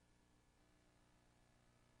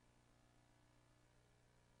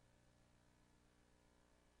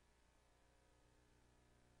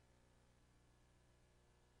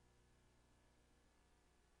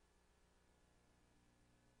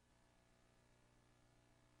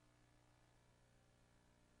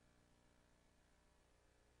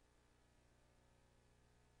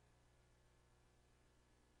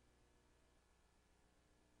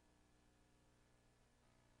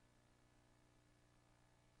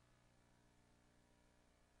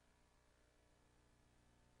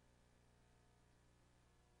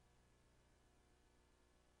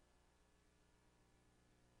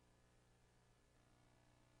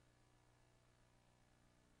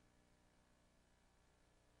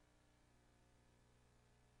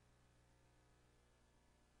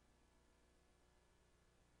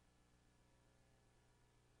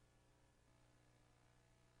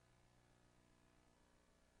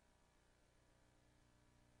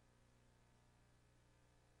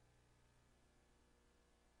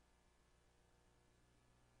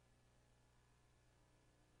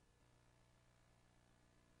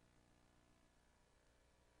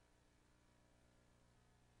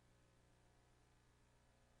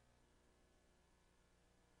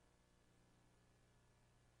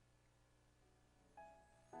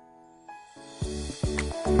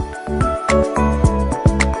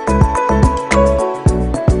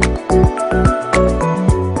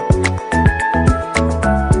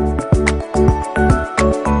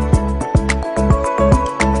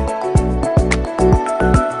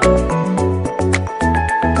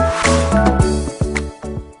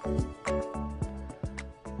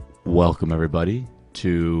everybody,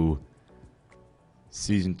 to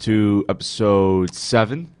Season 2, Episode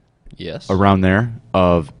 7. Yes. Around there,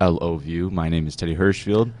 of LO View. My name is Teddy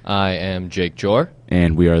Hirschfield. I am Jake Jor.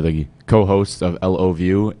 And we are the co-hosts of LO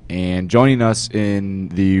View. And joining us in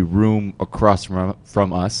the room across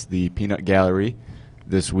from us, the Peanut Gallery,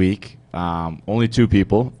 this week, only two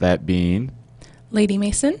people, that being... Lady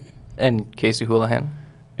Mason. And Casey Houlihan.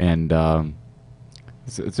 And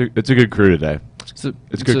it's a good crew today. It's a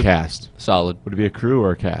good cast. Solid. Would it be a crew or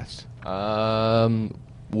a cast?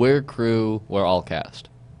 We're crew. We're all cast.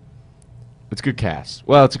 It's a good cast.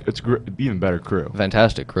 Well, it's even better crew.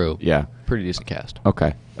 Fantastic crew. Yeah. Pretty decent cast.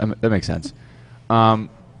 Okay. That makes sense.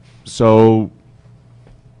 So,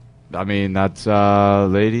 I mean, that's,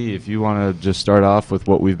 lady, if you want to just start off with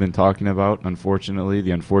what we've been talking about, unfortunately, the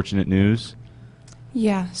unfortunate news.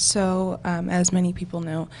 Yeah, so as many people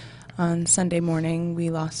know, on Sunday morning we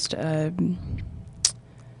lost a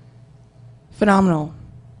phenomenal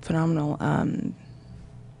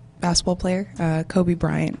basketball player, Kobe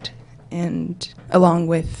Bryant, and along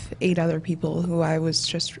with 8 other people who I was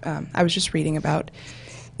just reading about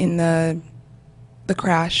in the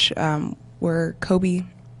crash, were Kobe,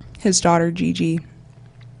 his daughter Gigi,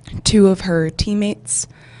 2 of her teammates,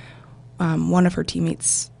 one of her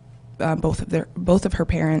teammates, both of her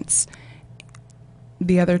parents,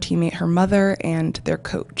 the other teammate, her mother, and their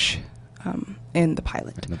coach, and the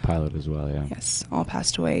pilot. And the pilot as well, yeah. Yes, all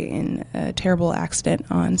passed away in a terrible accident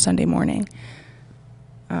on Sunday morning.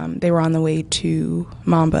 They were on the way to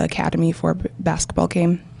Mamba Academy for a basketball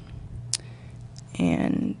game,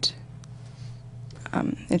 and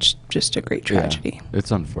it's just a great tragedy. Yeah,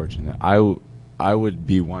 it's unfortunate. I would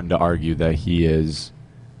be one to argue that he is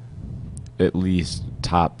at least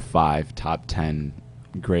top 5, top 10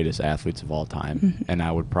 greatest athletes of all time. Mm-hmm. And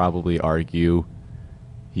I would probably argue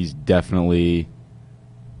he's definitely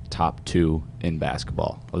top 2 in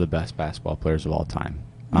basketball, of the best basketball players of all time.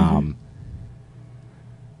 Mm-hmm.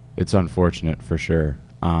 It's unfortunate for sure.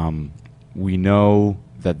 We know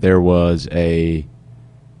that there was the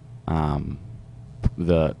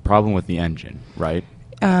problem with the engine, right?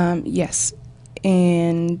 Yes,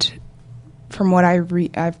 and from what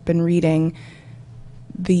I've been reading,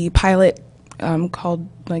 the pilot called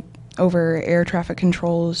over air traffic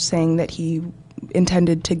controls, saying that he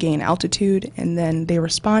intended to gain altitude, and then they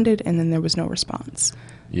responded, and then there was no response.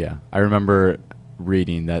 Yeah, I remember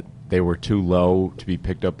reading that they were too low to be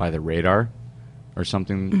picked up by the radar or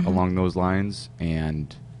something mm-hmm. along those lines,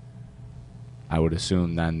 and I would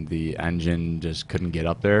assume then the engine just couldn't get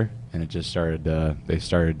up there, and it just started to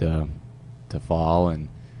fall, and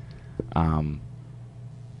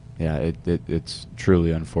it's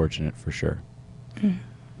truly unfortunate for sure. Mm.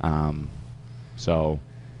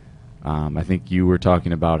 I think you were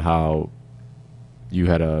talking about how you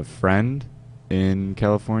had a friend in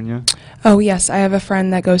California. Oh, yes. I have a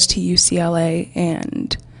friend that goes to UCLA,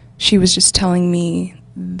 and she was just telling me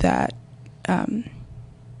that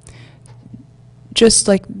just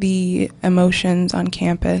like the emotions on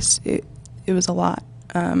campus, it was a lot.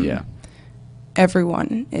 Yeah.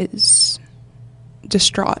 Everyone is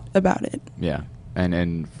distraught about it. Yeah.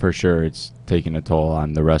 And for sure it's taking a toll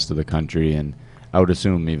on the rest of the country, and I would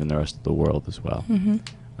assume even the rest of the world as well.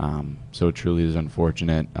 Mm-hmm. So it truly is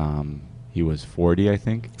unfortunate. He was 40, I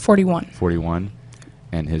think. 41.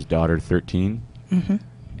 And his daughter 13. Mm-hmm.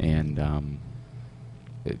 And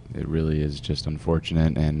it really is just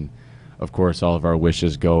unfortunate. And, of course, all of our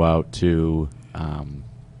wishes go out to,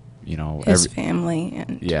 his family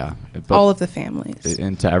and all of the families.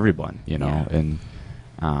 And to everyone, Yeah. And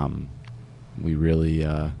we really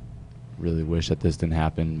wish that this didn't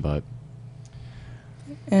happen, but...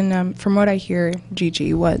 And from what I hear,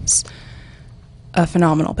 Gigi was a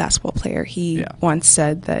phenomenal basketball player. He once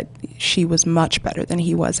said that she was much better than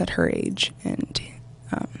he was at her age, and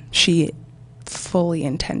she fully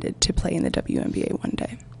intended to play in the WNBA one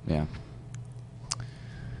day. Yeah.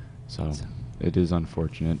 So it is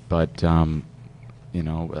unfortunate, but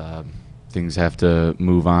things have to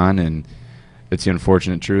move on, and it's the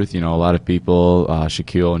unfortunate truth. A lot of people,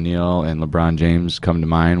 Shaquille O'Neal and LeBron James, come to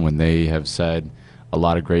mind when they have said a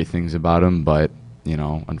lot of great things about him, but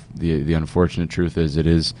the unfortunate truth is it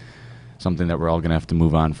is something that we're all going to have to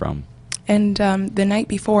move on from. And the night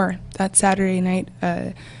before, that Saturday night,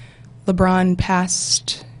 LeBron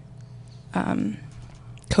passed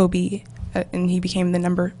Kobe, and he became the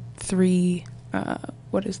number 3.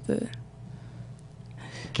 What is the...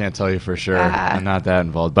 Can't tell you for sure. I'm not that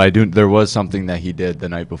involved, but there was something that he did the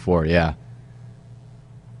night before. Yeah.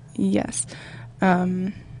 Yes.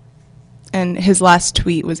 And his last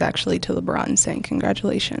tweet was actually to LeBron saying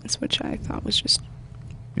congratulations, which I thought was just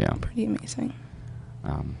Yeah. Pretty amazing.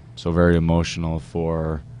 So very emotional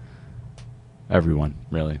for everyone,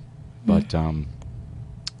 really. But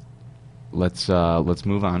let's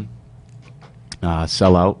move on.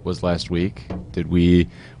 Sellout was last week. We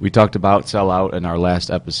talked about Sellout in our last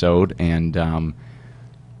episode, and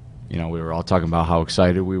we were all talking about how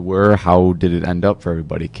excited we were. How did it end up for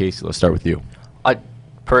everybody? Casey, let's start with you. I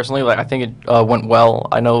personally, I think it went well.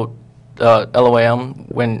 I know LOAM,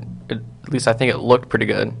 at least I think it looked pretty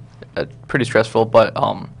good, pretty stressful, but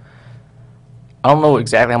I don't know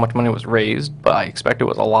exactly how much money was raised, but I expect it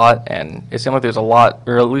was a lot, and it seemed like there's a lot,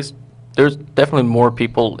 or at least there's definitely more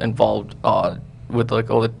people involved with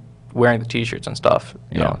all the wearing the T-shirts and stuff.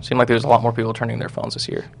 You know, it seemed like there's a lot more people turning their phones this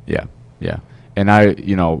year. Yeah, yeah. And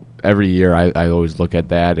every year I always look at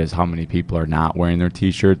that as how many people are not wearing their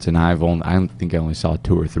T-shirts, and I think I only saw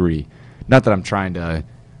 2 or 3. Not that I'm trying to,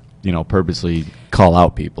 purposely call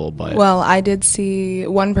out people, but Well, I did see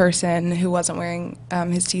one person who wasn't wearing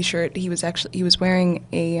his T-shirt. He was wearing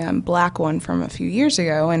a black one from a few years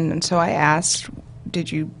ago, and so I asked,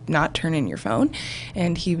 "Did you not turn in your phone?"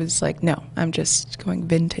 And he was like, "No, I'm just going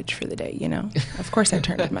vintage for the day, Of course I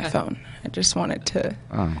turned in my phone. I just wanted to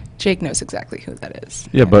Jake knows exactly who that is.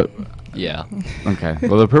 Yeah, but Yeah. okay.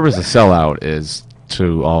 Well, the purpose of Sellout is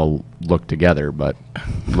to all look together, but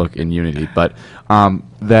look in unity. But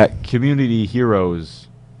that Community Heroes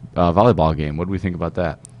volleyball game, what do we think about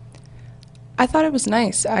that? I thought it was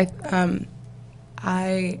nice. I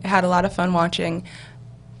had a lot of fun watching.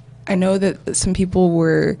 I know that some people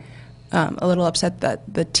were a little upset that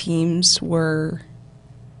the teams were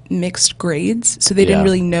mixed grades, so they didn't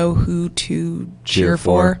really know who to cheer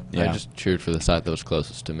for. Yeah. I just cheered for the side that was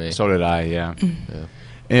closest to me. So did I, yeah. Yeah.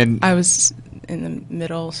 And I was in the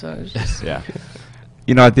middle, so it was just yeah.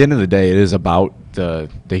 At the end of the day, it is about the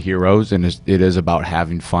heroes, and it is about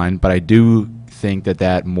having fun. But I do think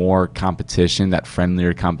that more competition, that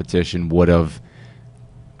friendlier competition, would have,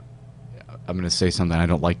 I'm going to say something I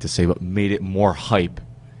don't like to say, but made it more hype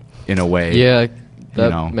in a way. Yeah,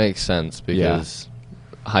 that makes sense because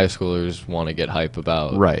high schoolers want to get hype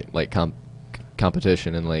about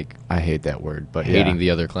competition and I hate that word, but hating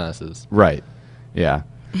the other classes. Right. Yeah.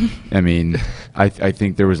 I mean, I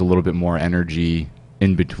think there was a little bit more energy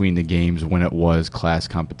in between the games when it was class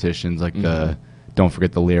competitions, like the Don't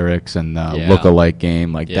Forget the Lyrics and the look-alike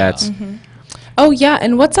game. That's... Mm-hmm. Oh, yeah,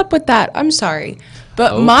 and what's up with that? I'm sorry,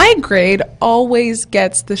 but my grade always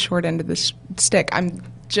gets the short end of the stick. I'm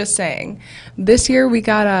just saying. This year we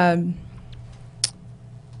got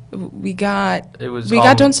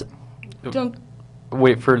don't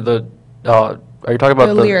wait for the are you talking about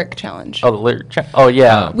the lyric challenge? Oh, the lyric challenge. Oh,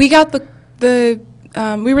 yeah. We got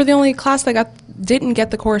we were the only class that didn't get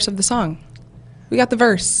the chorus of the song. We got the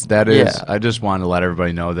verse. That is, I just want to let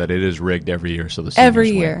everybody know that it is rigged every year, so the seniors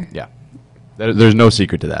every win. year. Yeah. There's no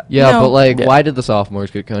secret to that. Yeah, No. but why did the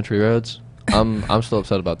sophomores get country roads? I'm still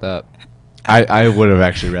upset about that. I would have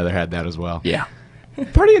actually rather had that as well. Yeah.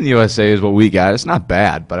 Party in the USA is what we got. It's not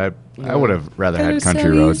bad, but I would have rather That had was country so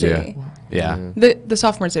roads. easy. Yeah. The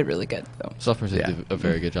sophomores did really good though. Sophomores did a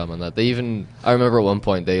very good job on that. I remember at one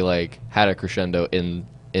point they had a crescendo in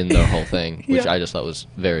the whole thing, which I just thought was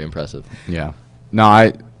very impressive. Yeah.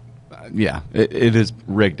 No, it is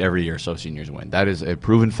rigged every year, so seniors win. That is a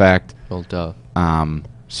proven fact. Well, duh.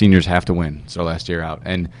 Seniors have to win, so last year out.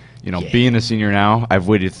 And, being a senior now, I've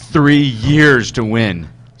waited 3 years to win.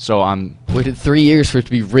 So I'm... Waited 3 years for it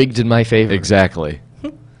to be rigged in my favor. Exactly.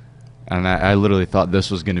 And I literally thought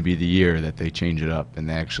this was going to be the year that they change it up and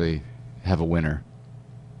they actually have a winner.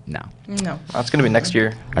 No. That's going to be next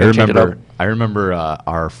year. I remember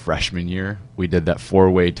our freshman year, we did that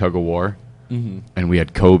 4-way tug-of-war, and we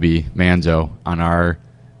had Kobe Manzo on our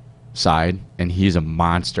side, and he's a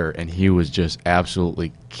monster, and he was just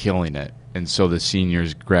absolutely killing it. And so the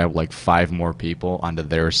seniors grabbed 5 more people onto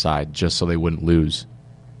their side just so they wouldn't lose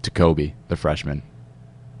to Kobe, the freshman.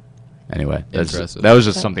 Anyway, that was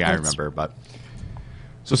just something I remember. But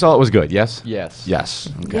so Sellout was good, yes? Yes. Yes.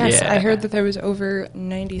 Okay. Yes, Yeah. I heard that there was over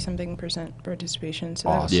 90-something% participation, so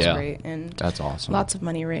that was Awesome. great, and That's awesome. lots of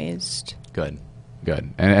money raised. Good.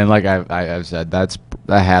 And like I've said, that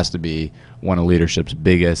has to be one of leadership's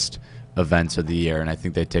biggest events of the year, and I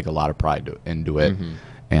think they take a lot of pride into it.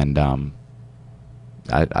 And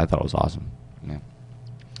I thought it was awesome.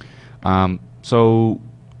 Yeah. So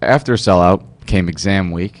after Sellout came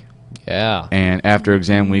exam week. Yeah. And after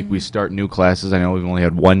exam week, we start new classes. I know we've only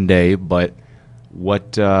had 1 day, but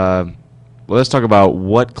let's talk about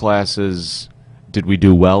what classes did we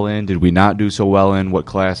do well in? Did we not do so well in? What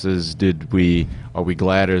classes are we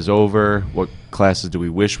glad is over? What classes do we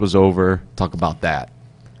wish was over? Talk about that.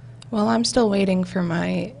 Well, I'm still waiting for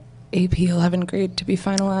my AP 11th grade to be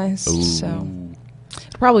finalized, so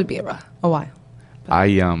it'll probably be a while. I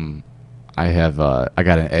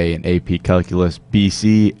got an A in AP Calculus,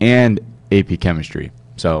 BC, and AP Chemistry.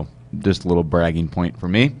 So just a little bragging point for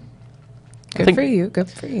me. Good for you. Good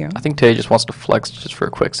for you. I think Tay just wants to flex just for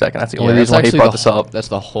a quick second. That's the Yeah, only that's reason why he actually brought this up. That's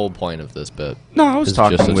the whole point of this bit. No, I was It's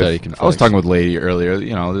talking just so with that you can I was flex. talking with Lady earlier.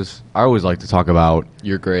 You know, this I always like to talk about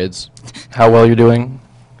Your grades. How well you're doing?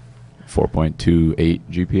 4.28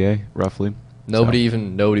 GPA roughly. Nobody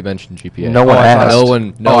mentioned GPA. No one I thought- asked. No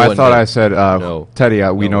one. No I one thought did. I said, No. Teddy,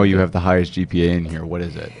 we No know one you did. have the highest GPA in here. What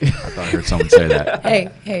is it? I thought I heard someone say that.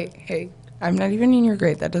 Hey. I'm not even in your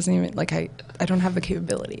grade. That doesn't even, I don't have the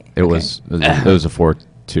capability. It okay? was a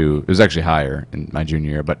 4.2. It was actually higher in my junior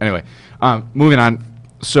year. But anyway, moving on.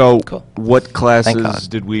 So, Cool. what Thank classes God.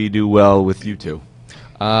 did we do well with you two?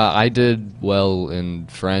 I did well in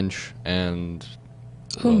French and.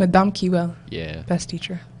 Oh, Madame Kiwell, Yeah. best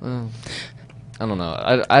teacher. Well, I don't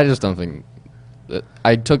know. I just don't think.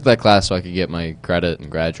 I took that class so I could get my credit and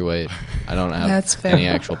graduate. I don't have That's fair. any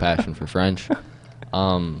actual passion for French.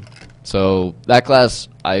 So that class,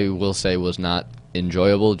 I will say, was not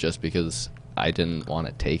enjoyable just because I didn't want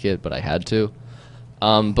to take it, but I had to.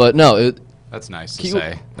 But no, That's nice to Q-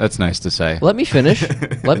 say. That's nice to say. let me finish.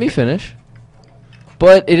 Let me finish.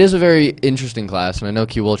 But it is a very interesting class, and I know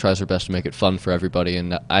Q will tries her best to make it fun for everybody,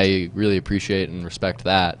 and I really appreciate and respect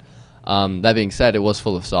that. That being said, it was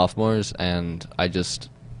full of sophomores, and I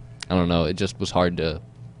don't know, it just was hard to.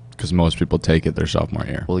 Because most people take it their sophomore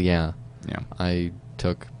year. Well, yeah. Yeah. I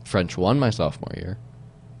took French 1 my sophomore year,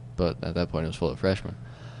 but at that point it was full of freshmen.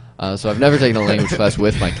 So I've never taken a language class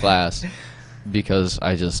with my class because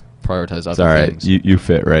I just prioritize other It's all right. things. You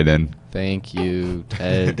fit right in. Thank you,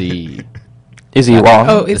 Teddy. Is he wrong?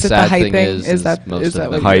 Oh, is it the sad height thing thing? is that most is of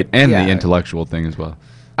that them- what Height and yeah. the intellectual thing as well.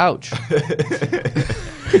 Ouch. I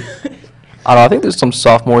don't know. I think there's some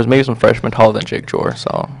sophomores, maybe some freshmen taller than Jake Jor,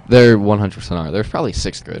 so There 100% are. There's probably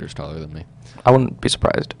 6th graders taller than me. I wouldn't be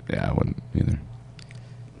surprised. Yeah, I wouldn't either.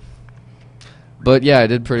 But yeah, I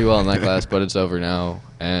did pretty well in that class, but it's over now,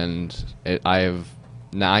 and I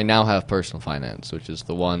now have personal finance, which is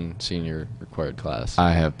the one senior required class.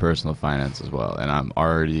 I have personal finance as well, and I'm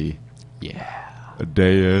already Yeah. a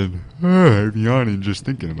day in. I'm yawning just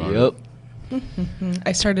thinking about Yep.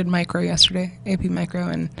 I started micro yesterday, AP micro,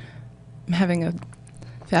 and I'm having a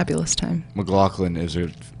fabulous time. McLaughlin is a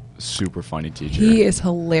super funny teacher. He is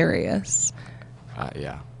hilarious.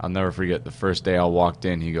 Yeah, I'll never forget the first day I walked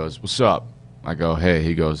in. He goes, "What's up?" I go, "Hey."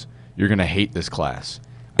 He goes, "You're gonna hate this class."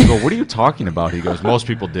 I go, "What are you talking about?" He goes, "Most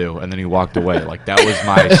people do," and then he walked away. Like that was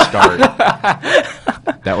my start.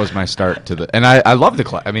 That was my start to the, and I loved the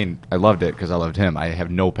class. I mean, I loved it because I loved him. I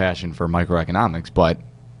have no passion for microeconomics, but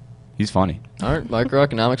he's funny. Aren't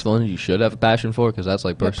microeconomics the one you should have a passion for? Because that's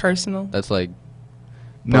like But personal. That's like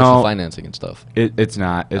personal No, financing and stuff. it's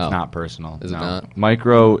not. It's Oh. not personal. Is it no. not?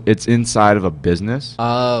 Micro? It's inside of a business,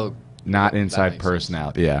 Oh, not that inside makes sense.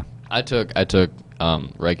 personality. Yeah, I took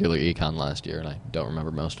regular econ last year, and I don't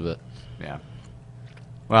remember most of it. yeah.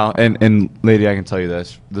 Well, and lady, I can tell you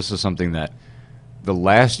this. This is something that the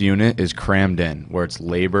last unit is crammed in, where it's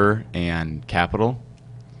labor and capital.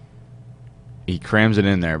 He crams it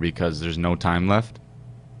in there because there's no time left.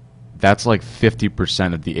 That's like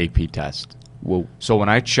 50% of the AP test. Whoa. So when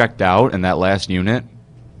I checked out in that last unit,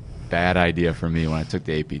 bad idea for me when I took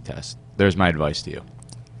the AP test. There's my advice to you.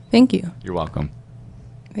 Thank you. You're welcome.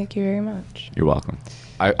 Thank you very much. You're welcome.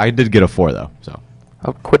 I did get a 4 though, so.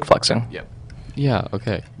 Oh, quit flexing. Yep. Yeah,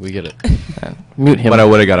 okay, we get it. Mute him. But I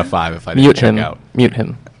would have got a 5 if I didn't Mute check him. out. Mute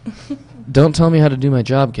him. Don't tell me how to do my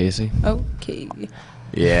job, Casey. Okay.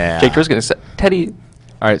 Yeah. Jake Jor's gonna say, Teddy.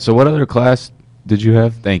 All right. So what other class did you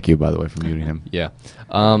have? Thank you, by the way, for muting him. Yeah.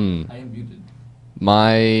 I am muted.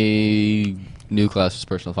 My new class was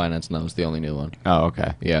personal finance, and that was the only new one. Oh,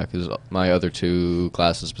 okay. Yeah, because my other 2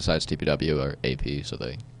 classes besides TPW are AP, so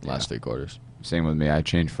they last 3 quarters. Same with me. I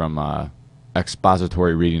changed from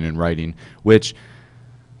expository reading and writing, which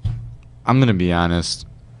I'm going to be honest,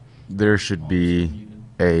 there should be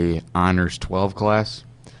a honors 12 class.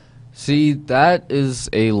 See, that is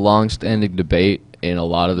a long-standing debate in a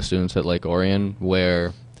lot of the students at Lake Orion,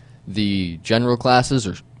 where the general classes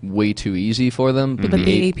are way too easy for them, but, But the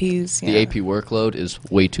the AP, APs, the yeah. AP workload is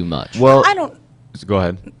way too much. Well, I don't. go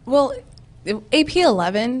ahead. Well, AP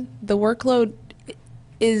 11, the workload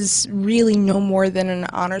is really no more than an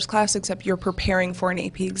honors class, except you're preparing for an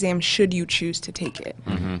AP exam should you choose to take it.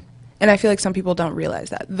 Mm-hmm. And I feel like some people don't realize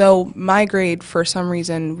that. Though my grade, for some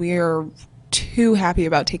reason, we are too happy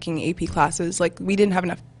about taking AP classes. Like, we didn't have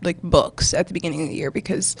enough books at the beginning of the year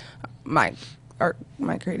because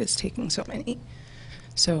my grade is taking so many.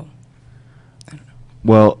 So, I don't know.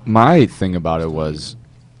 Well, my thing about it was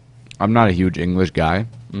I'm not a huge English guy.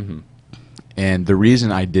 Mm-hmm. And the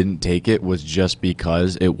reason I didn't take it was just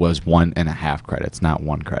because it was 1.5 credits, not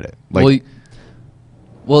 1 credit. Like,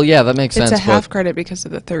 well, yeah, that makes sense. It's a half but credit because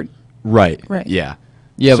of the third. right. Right. Yeah.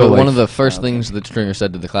 Yeah, So, but like- one of the first things that Stringer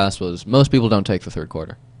said to the class was, most people don't take the third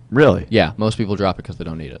quarter. Really? Yeah, most people drop it because they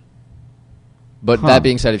don't need it. But Huh. that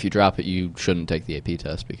being said, if you drop it, you shouldn't take the AP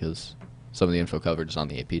test because some of the info covered is on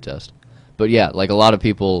the AP test. But yeah, like a lot of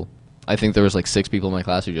people, I think there was like 6 people in my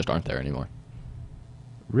class who just aren't there anymore.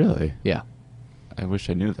 Really? Yeah. I wish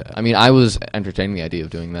I knew that. I mean, I was entertaining the idea of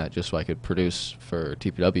doing that just so I could produce for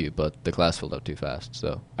TPW, but the class filled up too fast,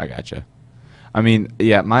 so. I gotcha. I mean,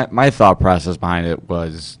 yeah, my thought process behind it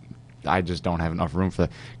was I just don't have enough room for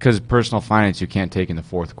that. Because personal finance you can't take in the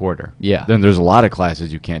fourth quarter. Yeah. Then there's a lot of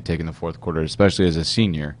classes you can't take in the fourth quarter, especially as a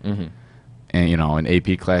senior. Mm-hmm. And, you know, an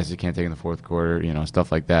AP class you can't take in the fourth quarter, you know,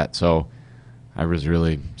 stuff like that. So I was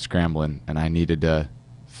really scrambling, and I needed to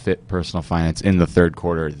fit personal finance in the third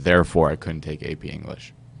quarter. Therefore, I couldn't take AP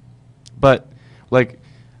English. But, like,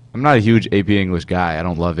 I'm not a huge AP English guy. I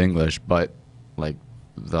don't love English, but, like,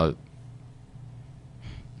 the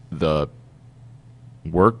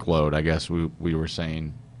workload, I guess we were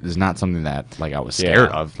saying, is not something that, like, I was scared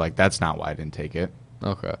Yeah. of. Like, that's not why I didn't take it.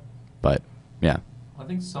 Okay. But, yeah. I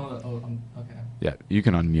think some of the. Okay. Yeah, you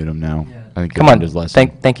can unmute him now. Yeah. I think Come you on. learned his lesson.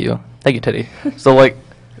 Thank you, Teddy. So like,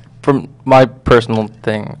 from my personal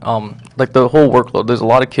thing, like the whole workload, there's a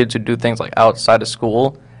lot of kids who do things like outside of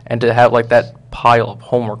school, and to have like that pile of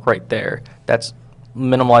homework right there, that's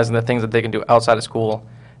minimalizing the things that they can do outside of school.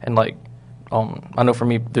 And like, I know for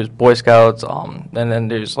me, there's Boy Scouts, and then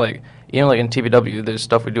there's like, even like in TVW, there's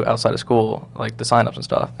stuff we do outside of school, like the sign-ups and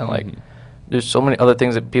stuff, and like. There's so many other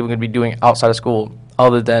things that people can be doing outside of school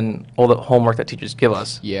other than all the homework that teachers give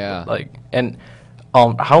us. Yeah. Like, and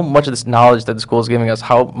how much of this knowledge that the school is giving us,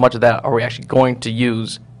 how much of that are we actually going to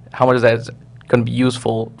use? How much of that is going to be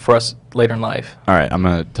useful for us later in life? All right, I'm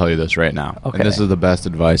going to tell you this right now. Okay. And this is the best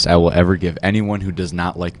advice I will ever give anyone who does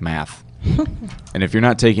not like math. And if you're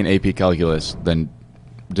not taking AP Calculus, then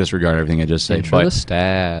disregard everything I just said. Intro to But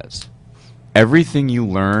stats. everything you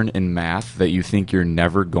learn in math that you think you're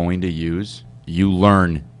never going to use, you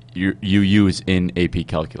use in AP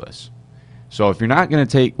Calculus. So if you're not going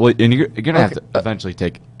to take, well, and you're going to have to eventually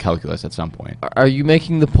take calculus at some point. Are you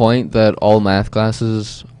making the point that all math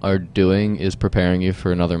classes are doing is preparing you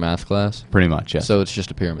for another math class? Pretty much, yes. So it's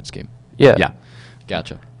just a pyramid scheme. Yeah. Yeah.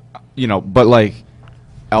 Gotcha. You know, but like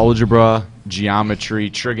algebra, geometry,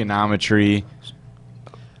 trigonometry.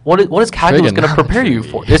 What is calculus going to prepare you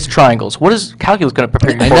for? It's triangles. What is calculus going to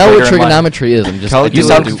prepare you I for? know what later in life? trigonometry is. I'm just Calculus- You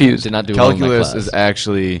sound did confused. Did not do well in my Calculus class. is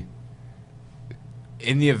actually,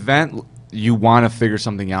 in the event you want to figure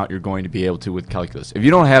something out, you're going to be able to with calculus. If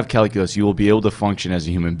you don't have calculus, you will be able to function as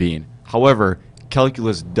a human being. However,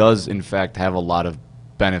 calculus does, in fact, have a lot of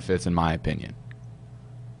benefits, in my opinion.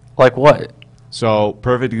 Like what? So,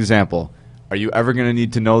 perfect example. Are you ever going to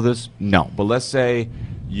need to know this? No. But let's say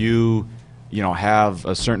you have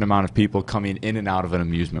a certain amount of people coming in and out of an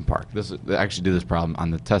amusement park. I actually did this problem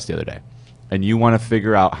on the test the other day. And you want to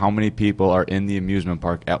figure out how many people are in the amusement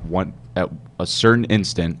park at a certain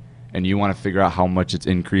instant, and you want to figure out how much it's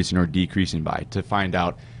increasing or decreasing by to find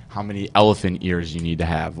out how many elephant ears you need to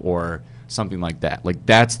have or something like that. Like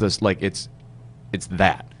that's this, like it's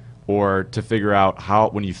that. Or to figure out how,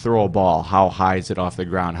 when you throw a ball, how high is it off the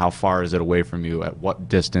ground? How far is it away from you? At what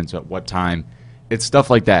distance? At what time? It's stuff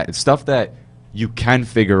like that. It's stuff that you can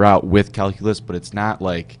figure out with calculus, but it's not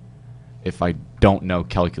like if I don't know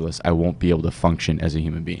calculus, I won't be able to function as a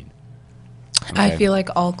human being. I Okay. feel like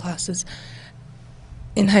all classes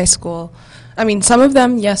in high school, I mean, some of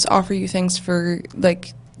them, yes, offer you things for,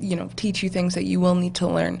 like, teach you things that you will need to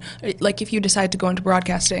learn. Like, if you decide to go into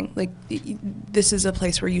broadcasting, like, this is a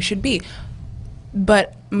place where you should be.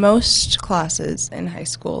 But most classes in high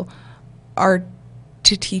school are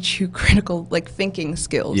to teach you critical, like, thinking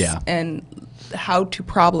skills Yeah. and how to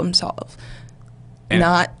problem solve, And-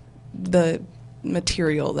 not the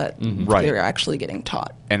material that Right. they're actually getting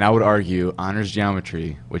taught. And I would argue honors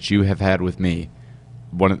geometry, which you have had with me,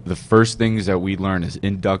 one of the first things that we learn is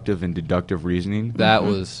inductive and deductive reasoning. That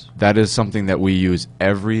was, That is something that we use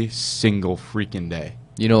every single freaking day.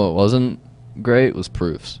 what wasn't great was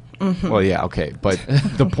proofs. Well, yeah, okay, but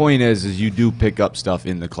the point is you do pick up stuff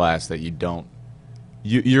in the class that you don't.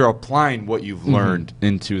 You're applying what you've learned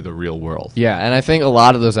into the real world. Yeah, and I think a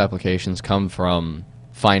lot of those applications come from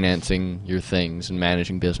financing your things and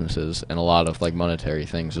managing businesses and a lot of like monetary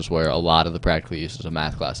things is where a lot of the practical uses of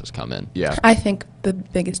math classes come in. Yeah. I think the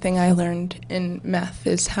biggest thing I learned in math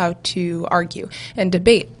is how to argue and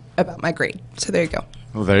debate about my grade. So there you go.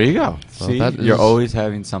 Well, there you go. Well, See, that you're is- always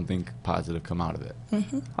having something positive come out of it. I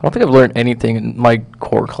don't think I've learned anything in my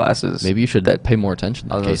core classes. Maybe you should pay more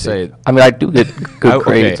attention. I was going to say, I mean, I do get good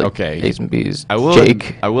grades, like okay. A's and B's. I will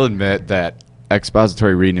Jake. I will admit that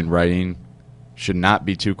expository reading and writing should not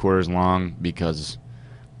be 2 quarters long, because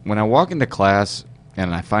when I walk into class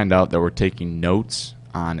and I find out that we're taking notes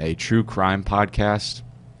on a true crime podcast,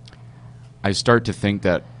 I start to think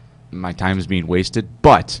that my time is being wasted.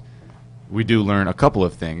 But we do learn a couple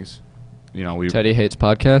of things. You know, Teddy hates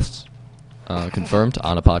podcasts. Confirmed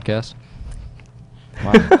on a podcast.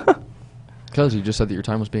 Because you just said that your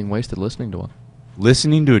time was being wasted listening to one.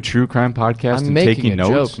 listening to a true crime podcast I'm and making taking a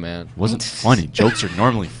notes joke, man. wasn't funny. Jokes are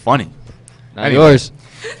normally funny. Not Anyway. yours.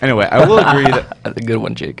 Anyway, I will agree that. That's a good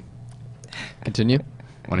one, Jake. Continue.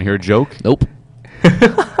 Want to hear a joke? Nope.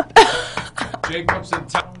 Jacob's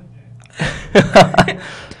intelligent.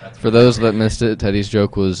 For those that missed it, Teddy's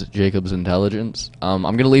joke was Jacob's intelligence. I'm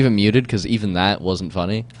gonna leave him muted because even that wasn't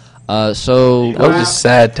funny. So That was just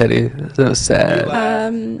sad, Teddy. That was sad.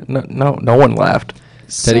 No one laughed.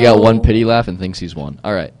 Teddy got one pity laugh and thinks he's won.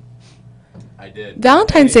 All right. I did.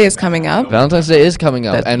 Valentine's Day is coming up. Valentine's Day is coming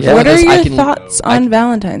up, That- and yeah. for What are this, I your can. thoughts on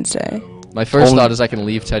Valentine's Day? My first Only- thought is I can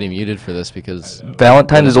leave Teddy muted for this because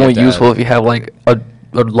Valentine's is Yeah, only Dad. useful if you have like a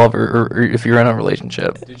lover or if you're in a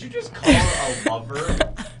relationship. Did you just call her a lover?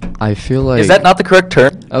 I feel like. Is that not the correct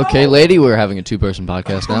term? Okay, lady? We're having a 2-person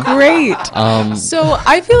podcast now. Great. Um, So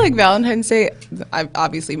I feel like Valentine's Day,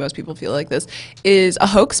 obviously most people feel like this, is a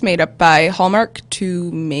hoax made up by Hallmark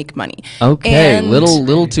to make money. Okay, And-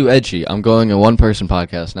 little too edgy. I'm going a 1-person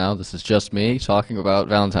podcast now. This is just me talking about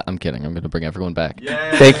Valentine. I'm kidding. I'm going to bring everyone back.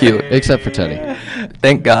 Thank you. Except for Teddy.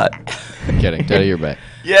 Thank God. I'm kidding. Teddy, you're back.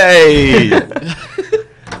 Yay!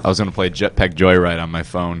 I was gonna play Jetpack Joyride on my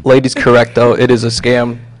phone. Ladies, correct though. It is a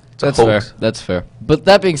scam. It's a That's hoax. fair. That's fair. But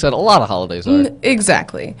that being said, a lot of holidays are.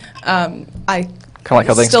 Exactly. I Kind of like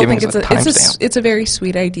how still Thanksgiving think is a timestamp. it's a very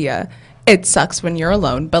sweet idea. It sucks when you're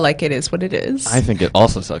alone, but like it is what it is. I think it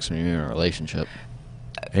also sucks when you're in a relationship.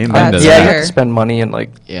 Amen That's to Yeah, you that. have fair. to spend money and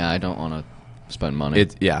like. Yeah, I don't want to spend money.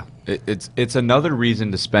 It's another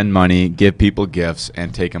reason to spend money, give people gifts,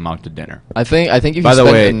 and take them out to dinner. I think if you By the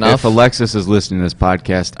spend way, enough. if Alexis is listening to this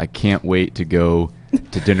podcast, I can't wait to go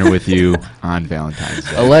to dinner with you on Valentine's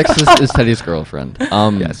Day. Alexis is Teddy's girlfriend.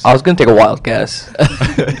 Yes. I was gonna take a wild guess.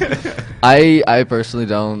 I personally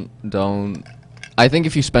don't. I think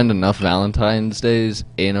if you spend enough Valentine's days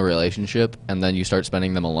in a relationship and then you start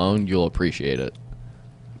spending them alone, you'll appreciate it.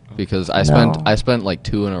 Because I spent like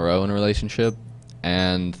 2 in a row in a relationship,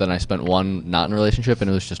 and then I spent 1 not in a relationship, and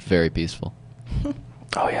it was just very peaceful.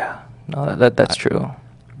 Oh yeah. No, that's true.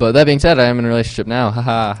 But that being said, I am in a relationship now. Ha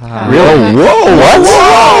ha ha. Really? Whoa,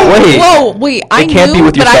 What? Wait. Whoa, wait! I can't be knew,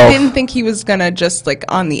 with but I yourself. didn't think he was gonna just like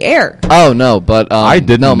on the air. Oh no, but I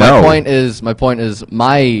didn't no. know. My point is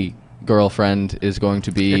my girlfriend is going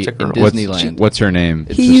to be It's a in girl. Disneyland. What's her name?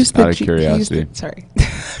 It's He just used the out of G- he used curiosity. the- sorry.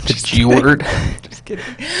 The G word. Just kidding.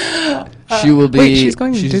 She will be. Wait, she's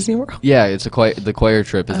going to Disney World? Yeah, it's the choir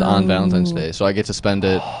trip is on Valentine's Oh. Day, so I get to spend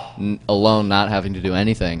it alone, not having to do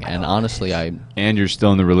anything. And honestly, And you're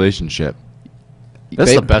still in the relationship.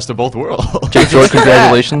 That's Babe. the best of both worlds. Jake George,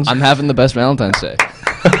 congratulations. I'm having the best Valentine's Day.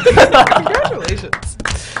 Congratulations.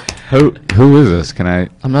 Who is this? Can I?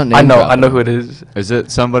 I'm not. I know name-dropping. who it is. Is it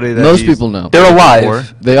somebody that Most he's- people know. They're alive. Before?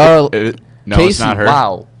 They are. No, Casey, it's not her.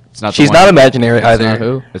 Wow. It's not. She's the not one. imaginary It's either. not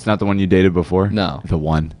who? It's not the one you dated before. No. The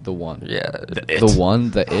one. The one. Yeah. The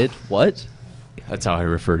one. The it. What? That's how I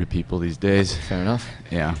refer to people these days. Fair enough.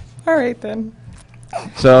 Yeah. All right then.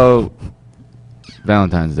 So,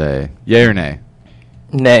 Valentine's Day, yay or nay?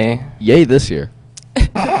 Nay. Yay this year.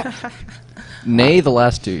 Nay the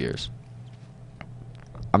last 2 years.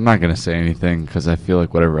 I'm not gonna say anything because I feel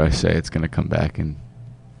like whatever I say, it's gonna come back and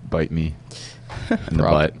bite me in the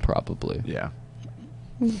butt. Probably. Yeah.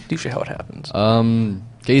 Usually how it happens.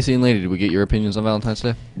 Casey and Lady, did we get your opinions on Valentine's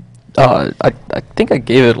Day? I think I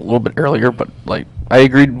gave it a little bit earlier, but like I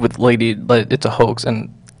agreed with Lady that it's a hoax,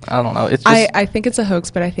 and I don't know. It's just I think it's a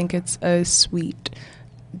hoax, but I think it's a sweet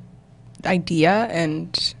idea,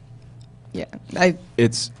 and yeah,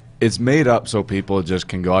 It's made up so people just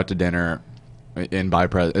can go out to dinner and buy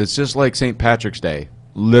presents. It's just like St. Patrick's Day.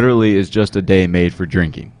 Literally, is just a day made for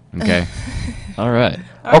drinking. Okay. All right.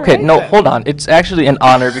 okay. Alright No, then. hold on. It's actually an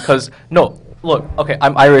honor because no, look. Okay,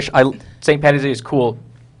 I'm Irish. St. Patty's Day is cool.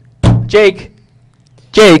 Jake,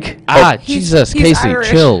 Jake. Jesus, He's Casey, Irish,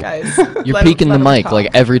 chill. guys. You're Let peeking the him mic talk. like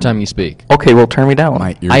every time you speak. Okay, well, turn me down.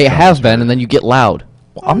 My I have eardrums been, hurt. and then you get loud.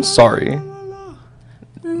 I'm sorry.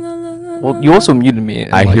 Well, you also muted me.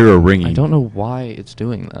 and, I like, hear a ringing. I don't know why it's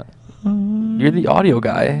doing that. You're the audio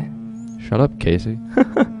guy. Shut up, Casey.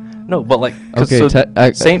 No, but like, Okay,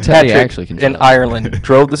 St. Teddy Patrick actually can in shut up. Ireland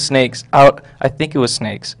drove the snakes out. I think it was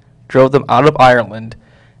snakes. Drove them out of Ireland,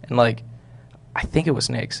 and like, I think it was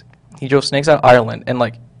snakes. He drove snakes out of Ireland, and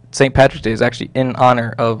like, St. Patrick's Day is actually in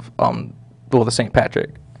honor of the St.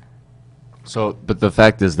 Patrick. So, but the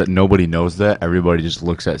fact is that nobody knows that. Everybody just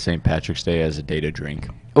looks at St. Patrick's Day as a day to drink.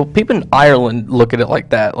 Well, people in Ireland look at it like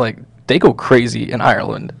that. Like, they go crazy in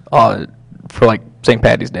Ireland for like St.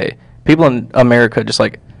 Patty's Day. People in America just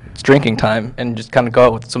like, it's drinking time, and just kind of go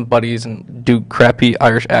out with some buddies and do crappy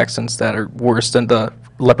Irish accents that are worse than the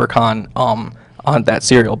leprechaun on that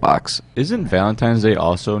cereal box. Isn't Valentine's Day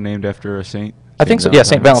also named after a saint? I think so. Yeah,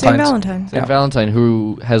 St. Valentine's. St. Valentine's. St. Valentine,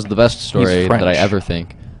 who has the best story that I French. ever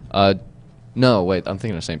think. No, wait, I'm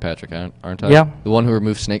thinking of St. Patrick, aren't I? Yeah. The one who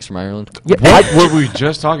removed snakes from Ireland? Yeah. What were we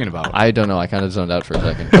just talking about? I don't know. I kind of zoned out for a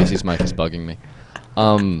second. Casey's mic is bugging me.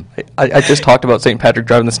 I just talked about St. Patrick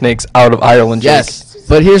driving the snakes out of Ireland. Jake. Yes,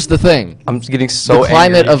 but here's the thing. I'm getting so The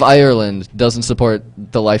climate angry. of Ireland doesn't support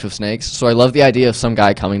the life of snakes, so I love the idea of some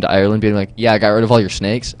guy coming to Ireland being like, yeah, I got rid of all your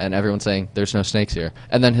snakes, and everyone saying, there's no snakes here.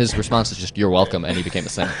 And then his response is just, you're welcome, and he became a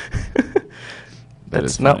saint. That's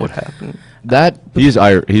is not funny. what happened. That He's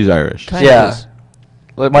Irish. kind Yeah. of is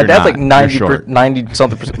Like, my You're dad's not. like You're short. 90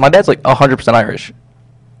 something percent. My dad's like 100% Irish.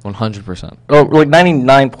 100% Or like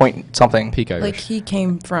 99 point something. peak Irish. Like he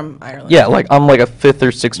came from Ireland. Yeah, like I'm like a 5th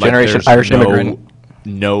or 6th Like, generation there's Irish immigrant.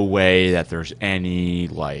 No way that there's any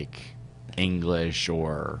like English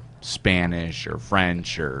or Spanish or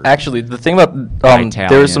French or Actually, the thing about Italian.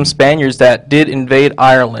 there were some Spaniards that did invade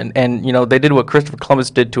Ireland, and they did what Christopher Columbus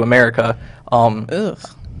did to America. Ugh.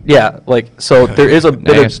 Yeah, like so there is a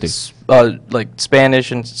bit Nasty. of like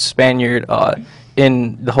Spanish and Spaniard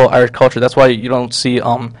in the whole Irish culture. That's why you don't see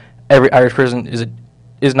every Irish person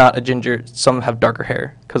is not a ginger. Some have darker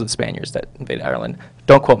hair because it's Spaniards that invaded Ireland.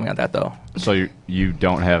 Don't quote me on that though. So you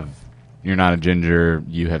don't have, you're not a ginger.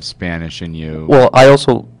 You have Spanish in you. Well, I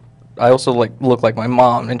also like look like my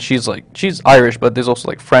mom, and she's Irish, but there's also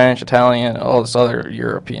like French, Italian, all this other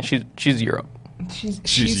European. She's Europe.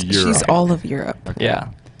 She's Europe. all of Europe. Yeah,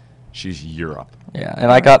 She's Europe. yeah,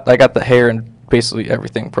 and I got the hair and basically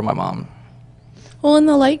everything from my mom. Well, in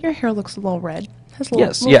the light, your hair looks a little red. Has a little,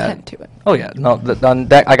 Yes, little yeah. tint to it. Oh yeah, no,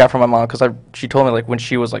 that I got from my mom because she told me like when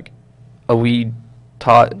she was like a wee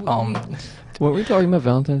tot. What were we talking about,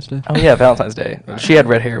 Valentine's Day? Oh yeah, Valentine's Day. She had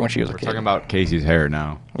red hair when she was a We're kid. talking about Casey's hair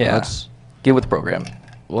now. Yeah, That's- get with the program.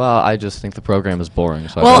 Well, I just think the program is boring.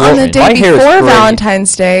 So Well, I on don't the change day my hair is before great.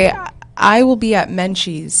 Valentine's Day, I will be at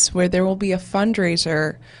Menchie's, where there will be a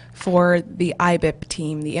fundraiser for the IBIP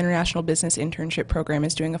team. The International Business Internship Program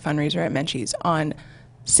is doing a fundraiser at Menchie's on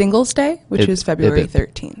Singles Day, which is February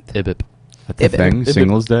IBIP. 13th. IBIP. That's a Ibit. thing. Ibit.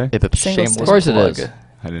 Singles Day. IBIP. Singles Day. Of course it plug. is.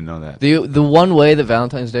 I didn't know that. The one way that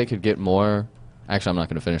Valentine's Day could get more. Actually, I'm not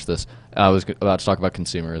going to finish this. I was about to talk about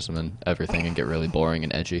consumerism and everything and get really boring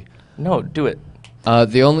and edgy. No, do it.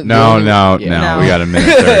 The only No, yeah. No. we got a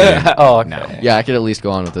minute 30. Oh, okay. No. Yeah, I could at least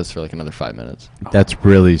go on with this for like another 5 minutes. That's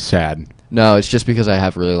really sad. No, it's just because I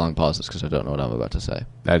have really long pauses because I don't know what I'm about to say.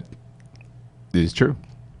 That is true.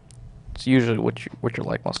 It's usually what you're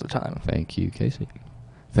like most of the time. Thank you, Casey.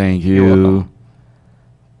 Thank You're you, welcome.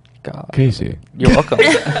 God. Casey. You're welcome.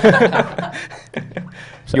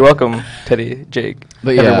 You're welcome, Teddy, Jake.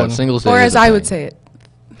 But yeah, everyone. Singles Day. Or is as a I thing. would say it,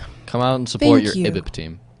 Come out and support Thank your you. IBIP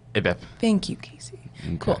team. Ibip. thank you, Casey.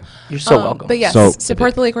 Cool. You're so welcome. But yes, So-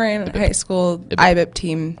 support the Lake Orion IBIP. High School IBIP. IBIP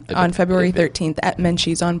team on IBIP. February IBIP. 13th at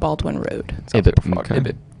Menchie's on Baldwin Road. Sounds like a IBIP. frog. Okay.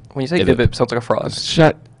 Ibit. When you say Ibit. Ibit, it sounds like a frog.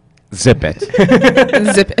 Shut. Zip it.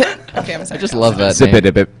 Zip it. Okay, I'm sorry. I just love that Zip name.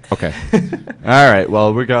 it, Ibip. Okay. All right.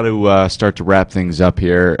 Well, we got to start to wrap things up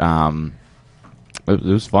here. It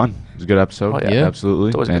was fun. It was a good episode. Oh, yeah. Yeah. Absolutely.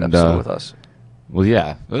 It's always a good And, episode with us. Well,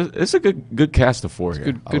 yeah, it's a good cast of four here.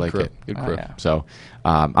 good- I good like crew. it. Good Oh, crew. yeah. So,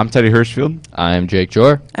 I'm Teddy Hirschfield, I'm Jake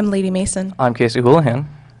Jor. I'm Lady Mason. I'm Casey Houlihan.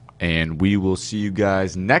 and we will see you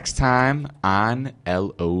guys next time on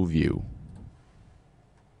LO View.